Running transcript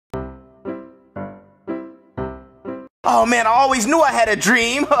Oh man, I always knew I had a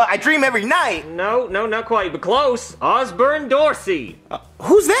dream. I dream every night. No, not quite, but close. Osborne Dorsey.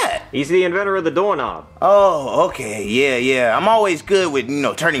 Who's that? He's the inventor of the doorknob. Oh, okay, yeah. I'm always good with,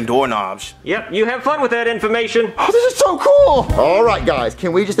 turning doorknobs. Yep, you have fun with that information. Oh, this is so cool. All right, guys,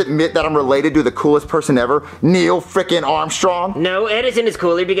 can we just admit that I'm related to the coolest person ever, Neil frickin' Armstrong? No, Edison is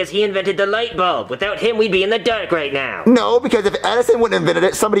cooler because he invented the light bulb. Without him, we'd be in the dark right now. No, because if Edison wouldn't have invented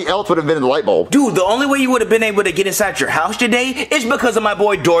it, somebody else would have invented the light bulb. Dude, the only way you would have been able to get inside your house today is because of my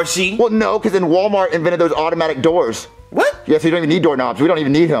boy Dorsey. Well, no, because then Walmart invented those automatic doors. What? Yeah, so you don't even need doorknobs. We don't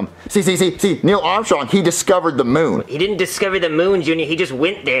even need him. See, Neil Armstrong, he discovered the moon. He didn't discover the moon, Junior. He just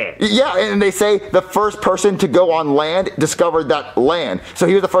went there. Yeah, and they say the first person to go on land discovered that land. So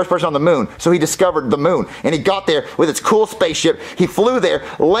he was the first person on the moon. So he discovered the moon. And he got there with his cool spaceship. He flew there,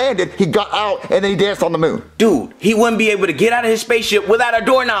 landed, he got out, and then he danced on the moon. Dude, he wouldn't be able to get out of his spaceship without a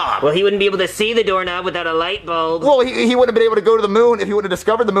doorknob. Well, he wouldn't be able to see the doorknob without a light bulb. Well, he wouldn't have been able to go to the moon if he wouldn't have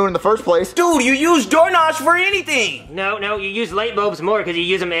discovered the moon in the first place. Dude, you use doorknobs for anything. No, you use light bulbs more because you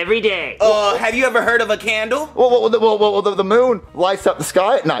use them every day. Have you ever heard of a candle? Well, the moon lights up the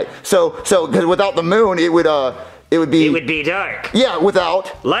sky at night. So, because without the moon, it would be... It would be dark. Yeah,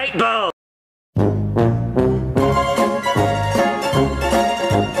 without... Light bulb.